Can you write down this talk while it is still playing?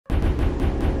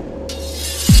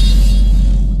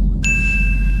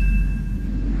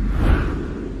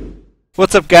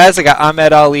What's up, guys? I got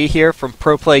Ahmed Ali here from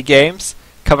Pro Play Games,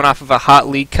 coming off of a hot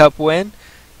League Cup win.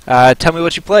 Tell me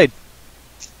what you played.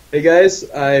 Hey guys,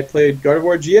 I played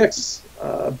Gardevoir GX.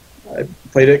 I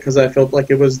played it because I felt like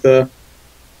it was the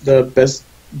best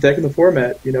deck in the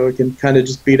format. You know, it can kind of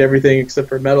just beat everything except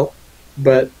for Metal,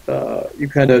 but you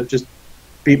kind of just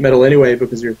beat Metal anyway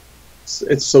because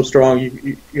it's so strong.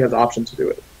 You have the option to do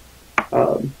it.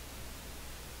 But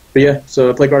yeah,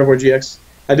 so I played Gardevoir GX.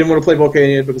 I didn't want to play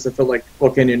Volcanion because I felt like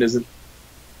Volcanion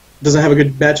doesn't have a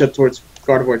good matchup towards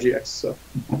Gardevoir GX. So.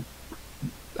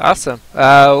 Awesome.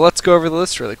 Let's go over the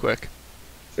list really quick.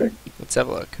 Sure. Let's have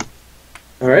a look.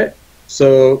 All right.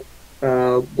 So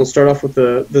we'll start off with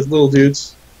the little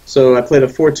dudes. So I played a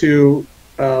 4-2,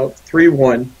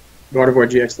 3-1 Gardevoir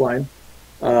GX line.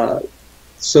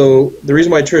 So the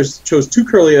reason why I chose 2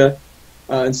 Curlia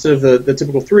instead of the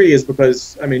typical 3 is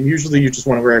because, I mean, usually you just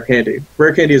want a Rare Candy.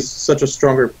 Rare Candy is such a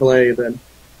stronger play than,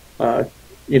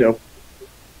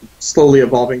 slowly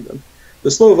evolving them.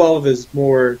 The slow evolve is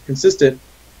more consistent,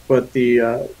 but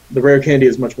the Rare Candy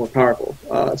is much more powerful.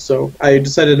 So I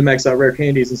decided to max out Rare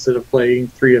Candies instead of playing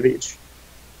 3 of each.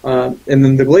 And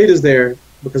then the Glade is there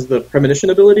because of the Premonition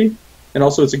ability, and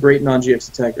also it's a great non-GX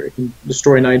attacker. It can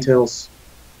destroy Ninetales,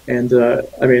 and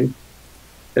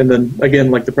and then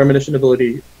again, like the Premonition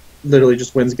ability literally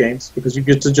just wins games because you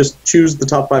get to just choose the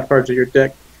top 5 cards of your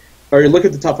deck, or you look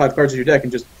at the top 5 cards of your deck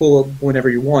and just pull whenever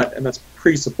you want, and that's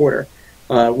pre-supporter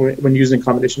when using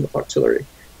combination with Octillery.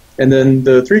 And then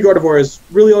the 3 Gardevoir is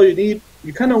really all you need.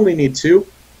 You kind of only need 2,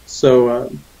 so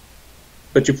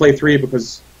but you play 3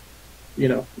 because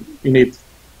you need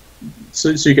so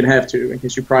you can have 2 in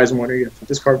case you prize one or you have to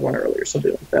discard one early or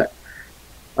something like that.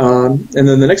 And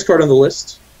then the next card on the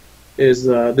list is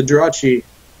the Jirachi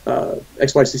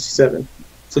XY67.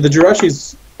 So the Jirachi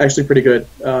is actually pretty good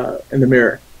in the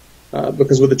mirror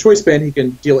because with the Choice Band he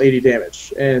can deal 80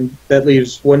 damage, and that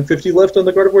leaves 150 left on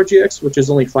the Gardevoir GX, which is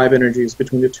only 5 energies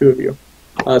between the 2 of you.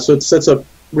 So it sets up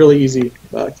really easy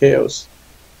KOs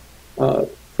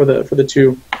for the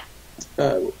 2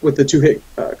 with the 2-hit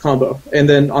combo, and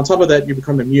then on top of that you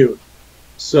become immune.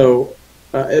 So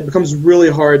it becomes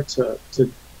really hard to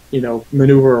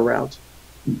maneuver around.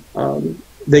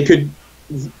 They could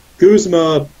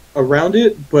Guzma around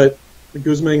it, but the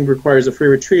Guzmaing requires a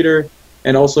free retreater,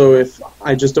 and also if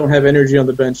I just don't have energy on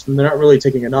the bench, then they're not really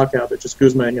taking a knockout, they're just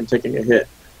Guzmaing and taking a hit,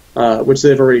 which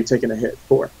they've already taken a hit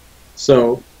for.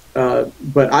 So,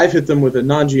 but I've hit them with a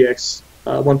non-GX,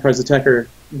 1 prize attacker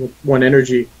with 1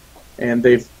 energy, and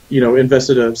they've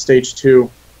invested a stage 2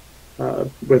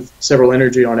 with several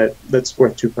energy on it that's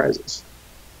worth 2 prizes.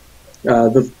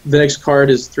 The next card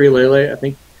is 3 Lele. I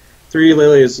think 3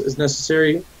 Lele is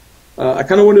necessary. I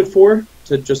kind of wanted 4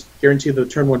 to just guarantee the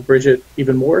turn 1 Bridget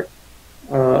even more,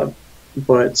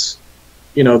 but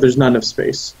there's not enough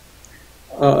space.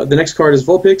 The next card is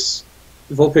Vulpix.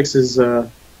 Vulpix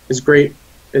is great.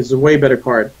 Is a way better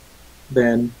card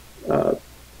than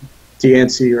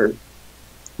Diancie or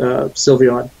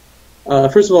Sylveon.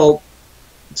 First of all,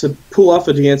 to pull off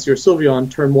a Diancie or Sylveon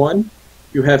turn 1,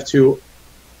 you have to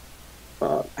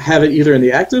have it either in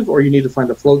the active, or you need to find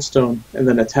a float stone and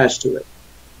then attach to it,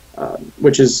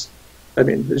 which is,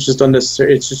 it's just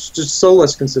unnecessary. It's just so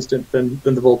less consistent than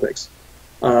the Vulpix.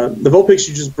 The Vulpix,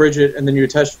 you just bridge it and then you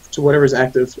attach to whatever's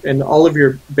active, and all of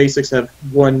your basics have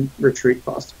 1 retreat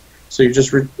cost. So you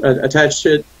just attach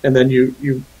it, and then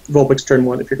you Vulpix turn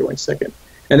 1 if you're going second,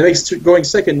 and it makes going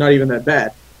second not even that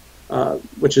bad,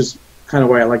 which is kind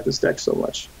of why I like this deck so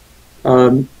much.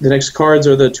 The next cards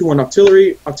are the 2-1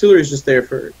 Octillery. Octillery is just there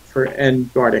for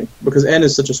N guarding, because N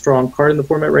is such a strong card in the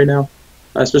format right now,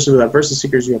 especially without Versus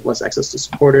Seekers. You have less access to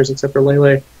supporters except for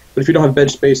Lele, but if you don't have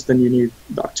bench space, then you need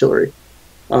the Octillery.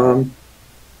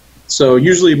 So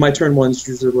usually my turn 1s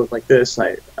usually look like this.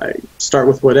 I start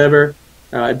with whatever,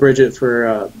 I bridge it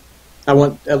for, I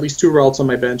want at least 2 Ralts on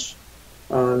my bench,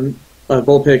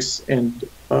 Vulpix and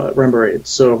Rembarade.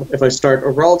 So if I start a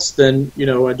Ralts, then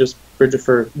I just bridge it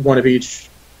for 1 of each,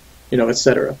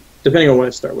 etc. Depending on what I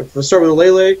start with. If I start with a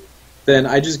Lele, then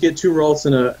I just get 2 Ralts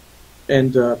and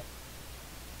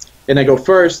I go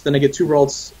first. Then I get 2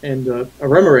 Ralts and a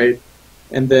Remoraid,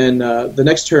 and then the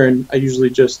next turn I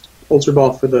usually just Ultra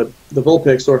Ball for the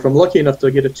Vulpix, or if I'm lucky enough to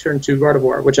get a turn 2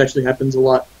 Gardevoir, which actually happens a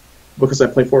lot because I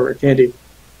play 4 Rare Candy,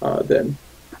 then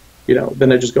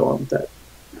I just go on with that.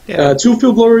 Yeah. 2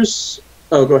 Field Blowers.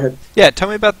 Oh, go ahead. Yeah, tell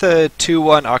me about the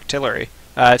 2-1 Octillery.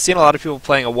 I've seen a lot of people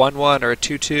playing a 1-1 or a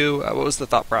 2-2. What was the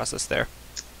thought process there?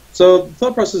 So the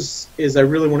thought process is I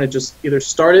really want to just either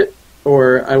start it,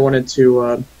 or I wanted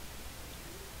to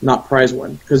not prize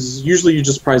one, because usually you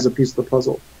just prize a piece of the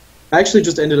puzzle. I actually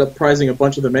just ended up prizing a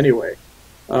bunch of them anyway,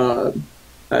 Uh,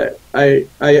 I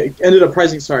ended up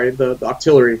prizing, sorry, the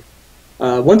Octillery.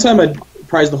 One time I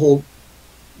prized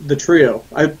the trio.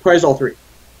 I prized all three,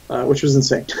 which was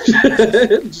insane.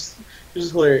 just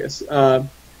hilarious.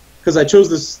 Because I chose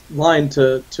this line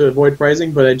to avoid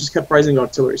prizing, but I just kept prizing the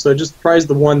Octillery. So I just prized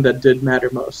the one that did matter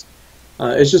most.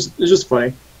 It's just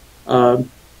funny. Right.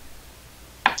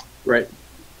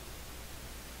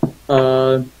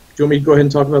 Do you want me to go ahead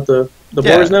and talk about the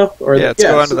boarders now? Let's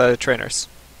go on to the trainers.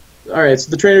 All right, so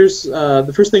the trainers,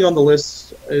 the first thing on the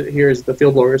list here is the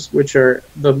field blowers, which are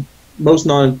the most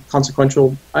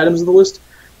non-consequential items of the list.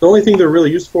 The only thing they're really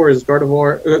used for is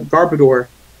Gardevoir,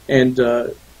 and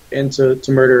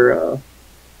to murder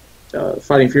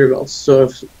Fighting Fury Belts. So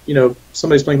if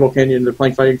somebody's playing Volcanion, they're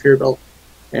playing Fighting Fury Belt,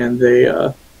 and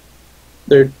they're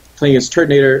playing as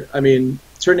Turtonator. I mean,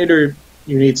 Turtonator,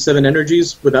 you need 7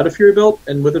 energies without a Fury Belt,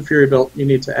 and with a Fury Belt, you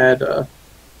need to add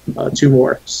 2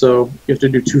 more. So you have to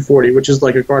do 240, which is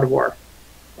like a Gardevoir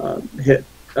hit.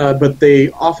 But they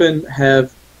often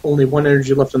have only 1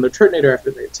 energy left on their Turtonator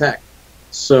after they attack.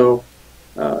 So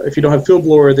if you don't have Field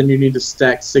Blower, then you need to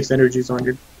stack 7 energies on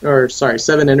your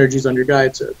guy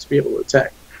to be able to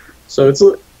attack. So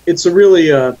it's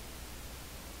really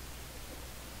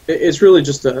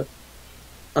just a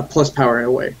plus power in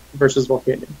a way versus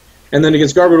Volcanion. And then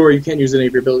against Gardevoir, you can't use any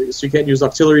of your abilities. So you can't use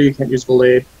Octillery, you can't use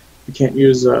Valet, you can't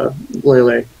use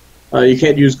Lele, you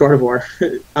can't use Gardevoir.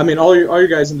 I mean, all your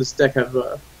guys in this deck have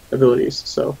abilities.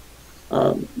 So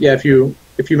if you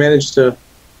manage to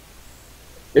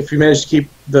keep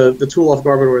the tool off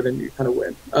Gardevoir, then you kind of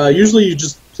win. Usually you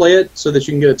just play it so that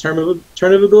you can get a turn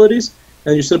of abilities,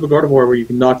 and you set up a Gardevoir where you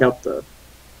can knock out the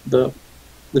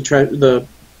Garbotoxin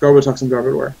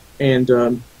Gardevoir.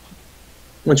 And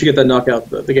once you get that knockout,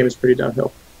 the game is pretty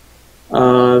downhill.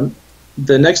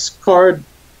 The next card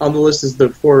on the list is the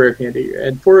 4 Rare Candy,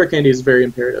 and 4 Rare Candy is very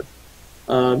imperative.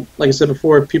 Like I said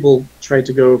before, people try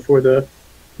to go for the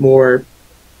more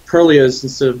Curlias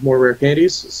instead of more Rare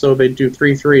Candies, so they do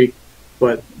 3/3,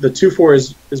 but the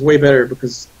 2/4 is way better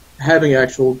because having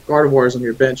actual Gardevoirs on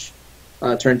your bench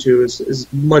turn 2 is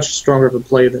much stronger of a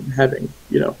play than having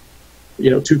 2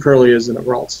 Curlias and a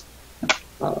Ralts.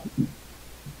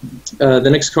 The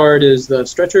next card is the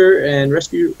Stretcher and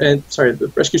Rescue,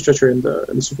 the Rescue Stretcher and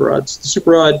the Super Rods. The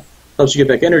Super Rod helps you get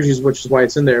back energies, which is why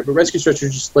it's in there. But Rescue Stretcher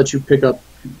just lets you pick up,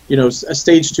 a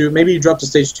stage 2. Maybe you drop to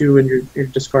stage 2 in your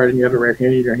discard and you have a Rare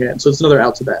Candy in your hand. So it's another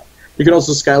out to that. You can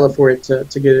also Skyla for it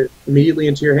to get it immediately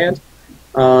into your hand.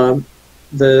 And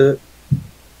then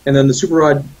the Super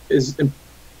Rod is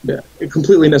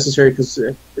completely necessary because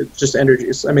it's just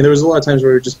energies. I mean, there was a lot of times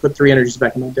where we just put 3 energies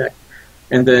back in my deck,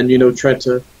 and then try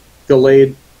to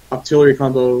delayed Octillery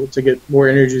combo to get more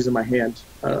energies in my hand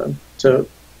to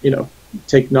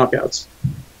take knockouts.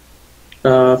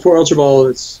 For Ultra Ball,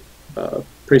 it's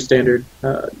pretty standard.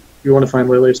 You want to find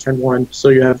Lele's turn 1, so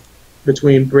you have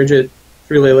between Bridget,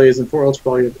 3 Lele's, and 4 Ultra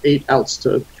Ball, you have 8 outs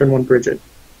to turn 1 Bridget,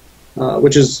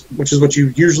 which is what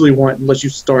you usually want unless you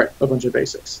start a bunch of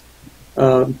basics.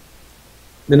 The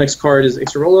next card is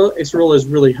Acerola. Acerola is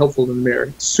really helpful in the mirror.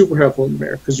 It's super helpful in the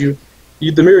mirror because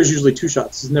the mirror is usually 2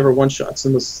 shots. It's never 1 shot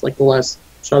unless it's like the last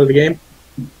shot of the game.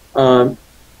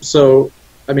 So,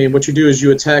 I mean, what you do is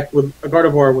you attack with a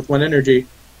Gardevoir with 1 energy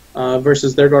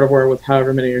versus their Gardevoir with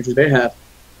however many energy they have,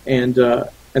 and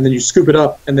then you scoop it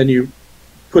up, and then you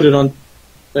put it on.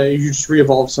 You just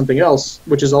re-evolve something else,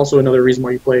 which is also another reason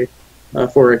why you play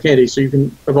 4 Rare Candy. So you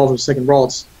can evolve a second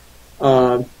Ralts,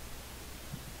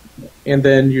 and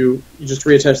then you just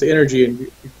reattach the energy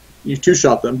and you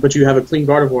 2-shot them, but you have a clean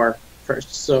Gardevoir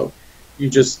first, so you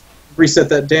just reset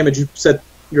that damage. You set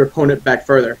your opponent back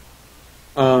further,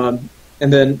 and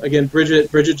then again,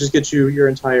 Bridget just gets you your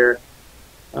entire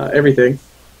everything.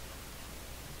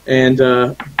 And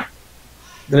the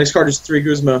next card is 3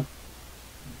 Guzma.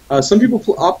 Some people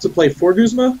opt to play 4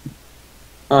 Guzma,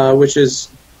 which is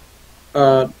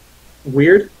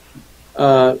weird.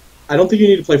 I don't think you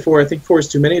need to play 4. I think 4 is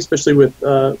too many, especially with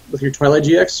your Twilight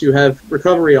GX. You have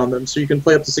recovery on them, so you can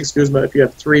play up to 6 Guzma if you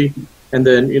have 3, and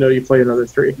then you play another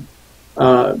 3.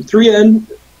 3N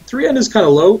is kind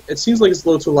of low. It seems like it's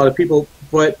low to a lot of people,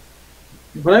 but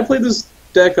when I play this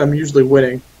deck, I'm usually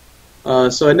winning.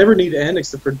 So I never need N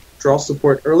except for draw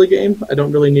support early game. I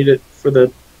don't really need it for the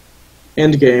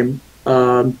end game.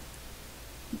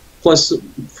 Plus,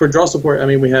 for draw support, I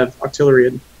mean, we have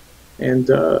Octillery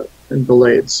and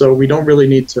Blade, so we don't really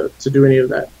need to do any of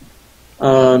that.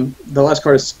 The last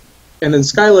card is, and then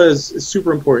Skyla is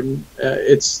super important.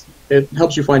 It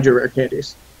helps you find your rare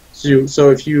candies.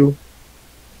 So if you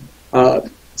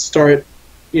start,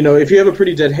 if you have a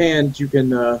pretty dead hand, you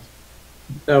can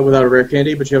without a rare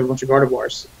candy, but you have a bunch of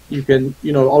Gardevoirs. You can,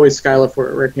 always Skyla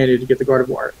for a rare candy to get the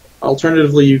Gardevoir.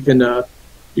 Alternatively, you can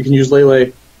use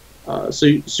Lele. So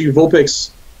you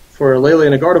Vulpix for a Lele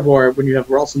and a Gardevoir when you have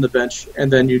Ralts on the bench,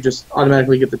 and then you just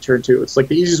automatically get the turn 2. It's like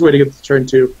the easiest way to get the turn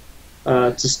 2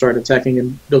 to start attacking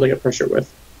and building up pressure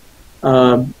with.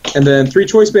 And then 3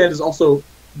 Choice Band is also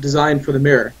designed for the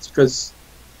mirror. It's because,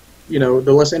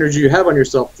 the less energy you have on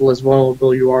yourself, the less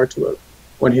vulnerable you are to a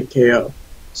one-hit KO.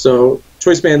 So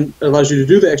Choice Band allows you to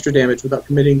do the extra damage without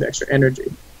committing the extra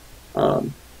energy.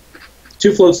 2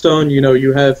 Floatstone,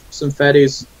 you have some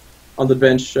fatties on the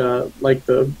bench, like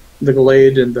the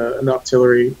Glade and the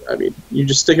Octillery. I mean, you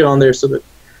just stick it on there so that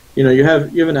you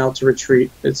have an out to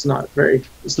retreat. It's not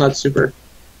super.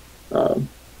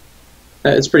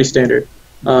 It's pretty standard.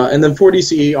 And then 4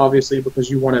 DCE, obviously, because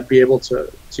you want to be able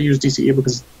to use DCE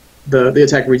because the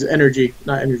attack reads energy,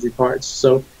 not energy parts.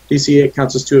 So DCE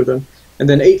counts as 2 of them. And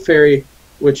then 8 Fairy,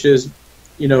 which is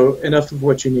enough of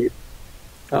what you need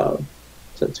to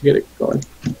get it going.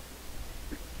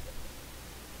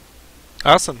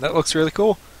 Awesome. That looks really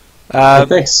cool.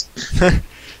 Thanks.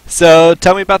 So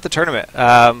tell me about the tournament.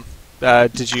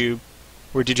 Did you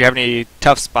have any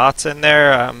tough spots in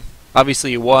there?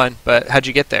 Obviously you won, but how'd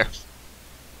you get there?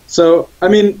 So,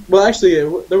 actually,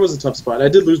 there was a tough spot. I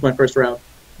did lose my first round.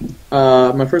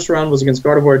 My first round was against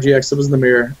Gardevoir GX. It was in the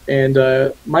mirror,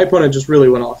 and my opponent just really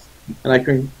went off, and I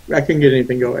couldn't get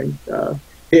anything going.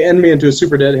 He ended me into a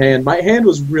super dead hand. My hand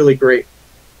was really great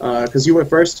because he went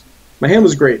first. My hand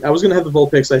was great. I was going to have the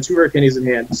Vulpix. I had 2 rare candies in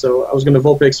hand, so I was going to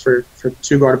Vulpix for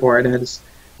 2 Gardevoir, and I had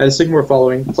a Sycamore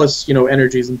following, plus,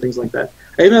 energies and things like that.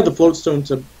 I even had the Floatstone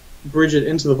to bridge it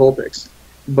into the Vulpix,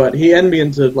 but he ended me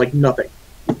into, nothing.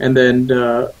 And then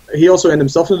he also ended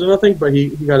himself into nothing, but he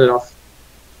got it off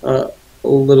a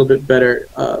little bit better.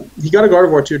 He got a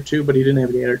Gardevoir tier 2, but he didn't have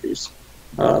any energies.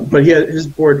 But his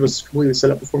board was completely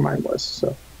set up before mine was,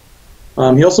 so...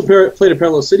 he also played a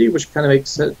Parallel City, which kind of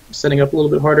makes setting up a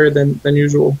little bit harder than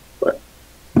usual. But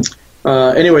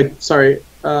anyway, sorry.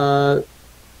 Round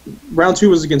 2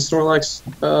 was against Snorlax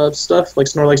stuff, like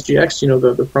Snorlax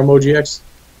GX, the promo GX.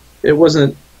 It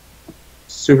wasn't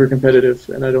super competitive,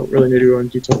 and I don't really need to go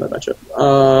into detail on that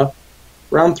matchup.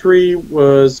 Round 3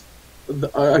 was,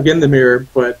 again, the mirror,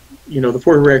 but, the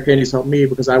 4 rare candies helped me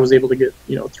because I was able to get,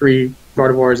 3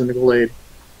 Gardevoirs and the Glade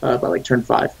by, turn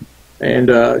 5.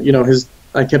 And,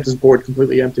 I kept his board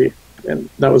completely empty, and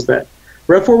that was that.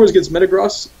 Round 4 was against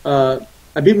Metagross.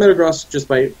 I beat Metagross just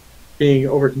by being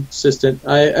over-consistent.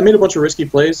 I made a bunch of risky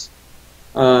plays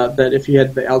that if he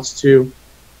had the outs too,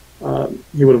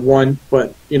 he would have won.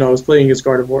 But, I was playing against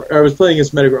Gardevoir. I was playing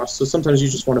against Metagross, so sometimes you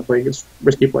just want to play against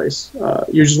risky plays.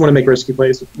 You just want to make risky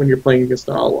plays when you're playing against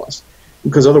the Outlaws,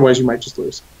 because otherwise you might just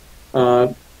lose.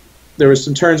 There was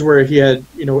some turns where he had,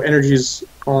 energies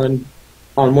on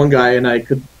one guy, and I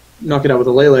could knock it out with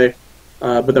a Lele,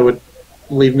 but that would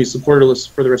leave me supporterless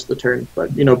for the rest of the turn.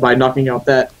 But, by knocking out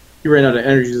that, he ran out of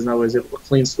energies, and I was able to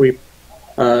clean sweep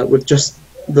with just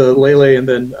the Lele, and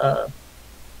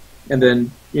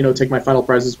then take my final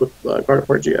prizes with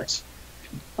Gardevoir GX.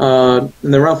 And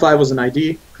then round 5 was an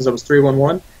ID, because I was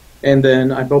 3-1-1, and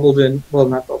then I bubbled in, well,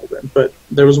 not bubbled in, but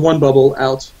there was one bubble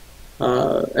out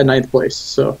at 9th place,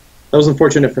 so that was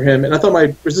unfortunate for him. And I thought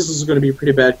my resistance was going to be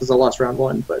pretty bad because I lost round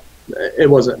 1, but it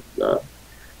wasn't.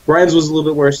 Brian's was a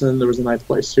little bit worse, and then there was a 9th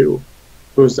place who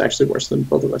was actually worse than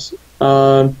both of us.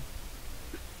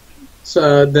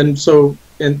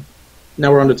 And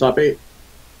now we're on to top 8.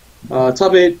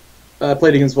 Top 8, I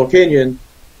played against Volcanion,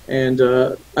 and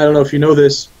I don't know if you know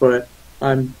this, but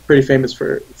I'm pretty famous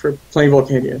for playing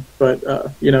Volcanion. But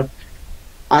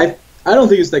I don't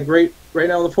think it's that great right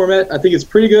now in the format. I think it's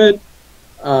pretty good.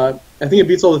 I think it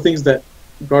beats all the things that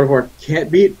Gardevoir can't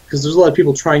beat, because there's a lot of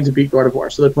people trying to beat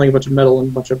Gardevoir, so they're playing a bunch of metal and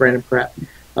a bunch of random crap.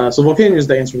 So Volcanion is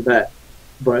the answer to that,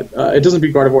 but it doesn't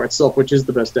beat Gardevoir itself, which is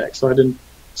the best deck. So I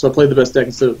played the best deck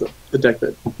instead of the deck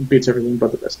that beats everything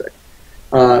but the best deck.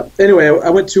 Anyway, I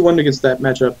went 2-1 against that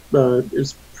matchup. It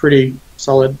was pretty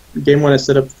solid. Game 1 I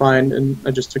set up fine, and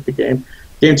I just took the game.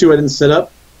 Game 2 I didn't set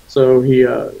up, so he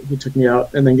took me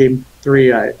out, and then Game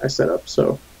 3 I set up,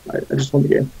 so I just won the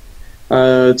game.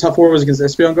 Top 4 was against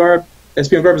Espeon Garb.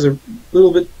 Espeon Garb is a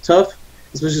little bit tough,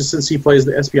 especially since he plays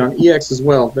the Espeon EX as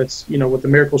well. That's, with the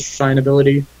Miracle Shrine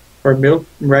ability, or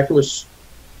Miraculous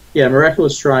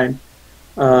Shrine.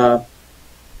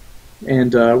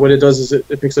 And what it does is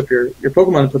it picks up your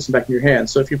Pokemon and puts them back in your hand.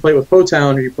 So if you play it with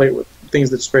Potown, or you play it with things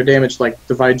that spread damage like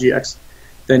Divide GX,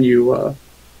 then you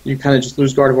kind of just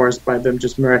lose Gardevoirs by them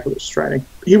just Miraculous Shrining.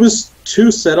 He was too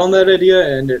set on that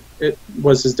idea, and it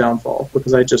was his downfall,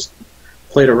 because I just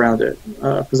played around it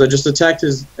because I just attacked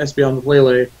his Espeon with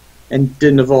Lele and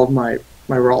didn't evolve my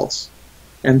Ralts,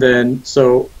 and then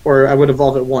or I would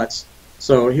evolve it once,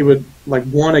 so he would like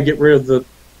want to get rid of the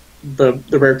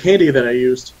rare candy that I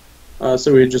used,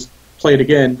 so we would just play it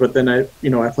again. But then I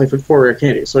played with 4 rare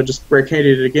candy, so I just rare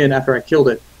candied it again after I killed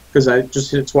it because I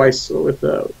just hit it twice with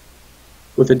a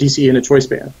DC and a Choice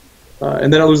Band.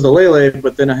 And then I lose the Lele,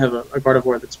 but then I have a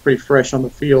Gardevoir that's pretty fresh on the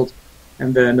field,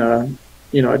 and then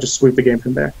I just sweep the game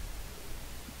from there.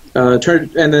 And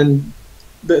then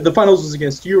the finals was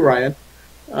against you, Ryan,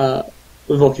 the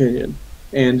Volcanion,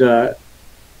 and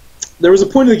there was a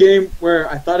point in the game where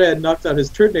I thought I had knocked out his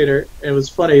Turtonator, and it was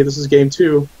funny. This is game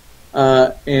 2,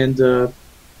 and I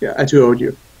 2-0'd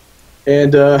you,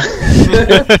 and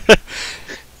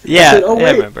yeah, said,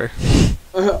 I remember.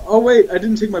 Oh wait, I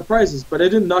didn't take my prizes, but I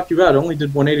didn't knock you out. I only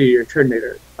did 180 to your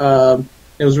Turtonator.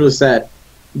 It was really sad,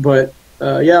 but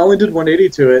I only did 180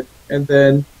 to it, and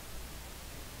then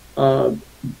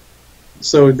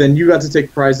so then you got to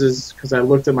take prizes because I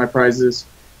looked at my prizes.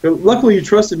 But luckily, you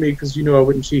trusted me because you knew I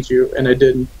wouldn't cheat you, and I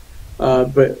didn't.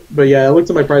 But yeah, I looked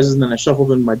at my prizes and then I shuffled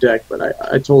them in my deck, but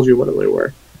I told you what they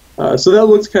were. So that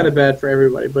looked kind of bad for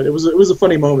everybody, but it was a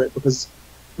funny moment because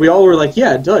we all were like,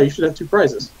 yeah, duh, you should have 2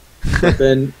 prizes. But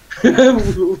then we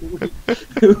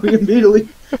immediately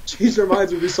changed our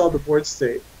minds when we saw the board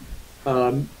state.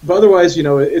 But otherwise,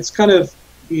 it's kind of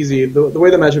easy. The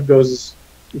way the matchup goes is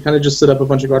you kind of just set up a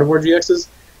bunch of Gardevoir GXs,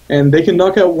 and they can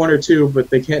knock out 1 or 2, but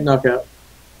they can't knock out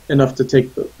enough to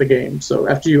take the game. So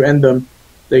after you end them,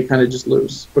 they kind of just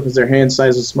lose because their hand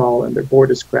size is small and their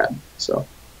board is crap. So,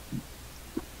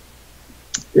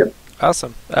 yep.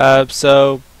 Awesome.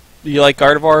 So you like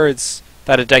Gardevoir? Is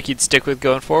that a deck you'd stick with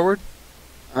going forward?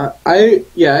 I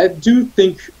do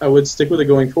think I would stick with it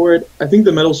going forward. I think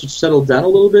the metal should settle down a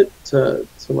little bit to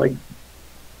like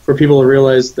for people to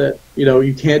realize that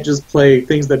you can't just play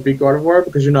things that beat Gardevoir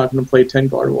because you're not going to play 10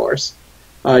 Gardevoirs.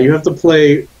 You have to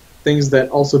play things that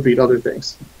also beat other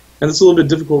things, and it's a little bit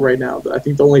difficult right now. I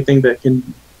think the only thing that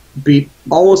can beat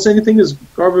almost anything is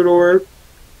Gardevoir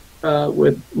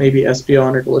with maybe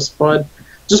Espeon or Gallisapod,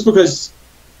 just because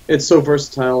it's so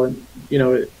versatile and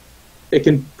it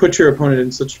can put your opponent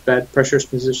in such bad pressure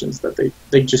positions that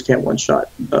they just can't one-shot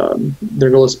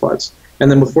their Gallisapods. And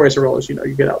then with 4 Acerolas,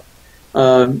 you get out.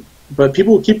 But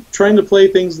people keep trying to play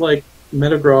things like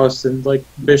Metagross and like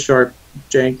Bisharp,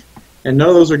 Jank, and none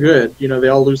of those are good. They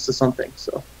all lose to something.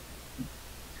 So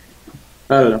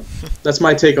I don't know. That's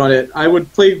my take on it. I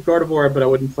would play Gardevoir, but I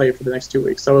wouldn't play it for the next 2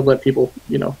 weeks. I would let people,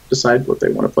 decide what they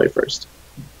want to play first.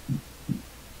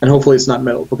 And hopefully it's not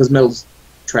Metal, because Metal's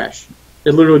trash.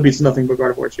 It literally beats nothing but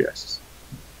Gardevoir GXs.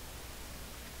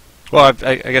 Well,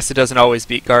 I guess it doesn't always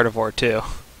beat Gardevoir, too.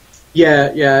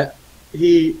 Yeah.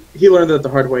 He learned that the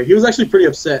hard way. He was actually pretty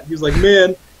upset. He was like,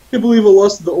 man, I can't believe I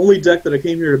lost to the only deck that I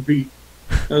came here to beat.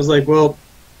 I was like, well,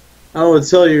 I don't know what to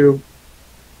tell you,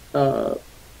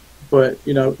 but,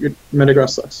 your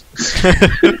Metagross sucks.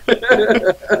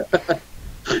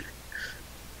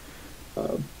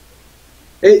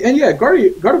 And yeah,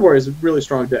 Gardevoir is a really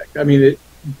strong deck. I mean,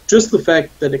 just the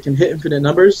fact that it can hit infinite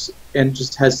numbers and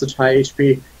just has such high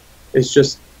HP is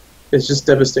just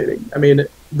devastating. I mean,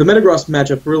 the Metagross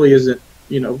matchup really isn't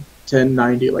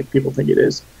 10-90 like people think it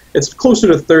is. It's closer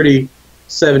to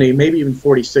 30-70, maybe even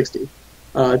 40-60,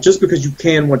 just because you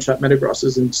can one-shot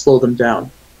Metagrosses and slow them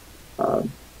down.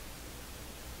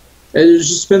 It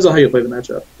just depends on how you play the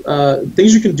matchup.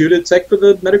 Things you can do to tech for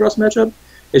the Metagross matchup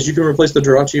is you can replace the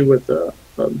Jirachi with a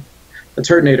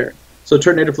Turtonator. So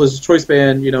Turtonator plus Choice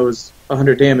Band, is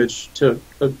 100 damage to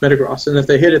a Metagross, and if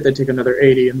they hit it, they take another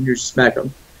 80, and you just smack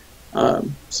them.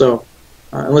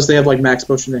 Unless they have like max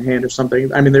potion in hand or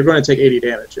something, I mean, they're going to take 80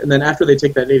 damage, and then after they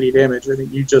take that 80 damage, I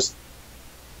think you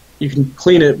can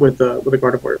clean it with a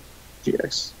Gardevoir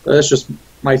GX. That's just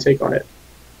my take on it,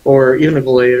 or even a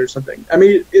Gallade or something. I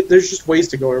mean, there's just ways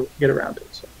to get around it.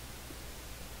 So.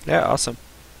 Yeah, awesome.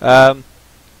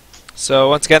 So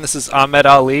once again, this is Ahmed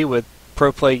Ali with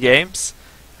Pro Play Games.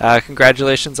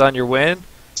 Congratulations on your win.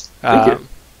 Thank you.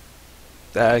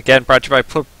 Again, brought to you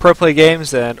by Pro Play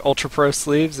Games and Ultra Pro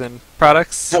sleeves and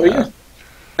products. Oh yeah,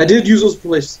 I did use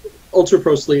those Ultra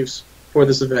Pro sleeves for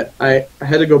this event. I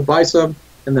had to go buy some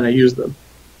and then I used them,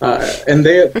 and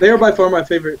they are by far my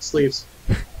favorite sleeves.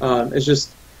 It's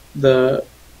just they're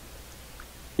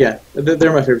my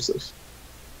favorite sleeves.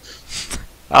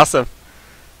 Awesome.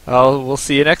 Well, we'll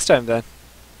see you next time then.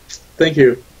 Thank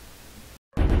you.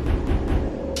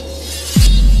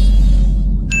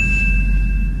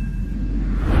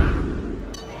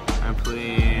 I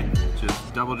played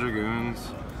just double Dragoons,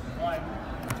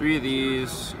 3 of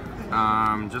these,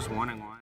 just 1 and 1.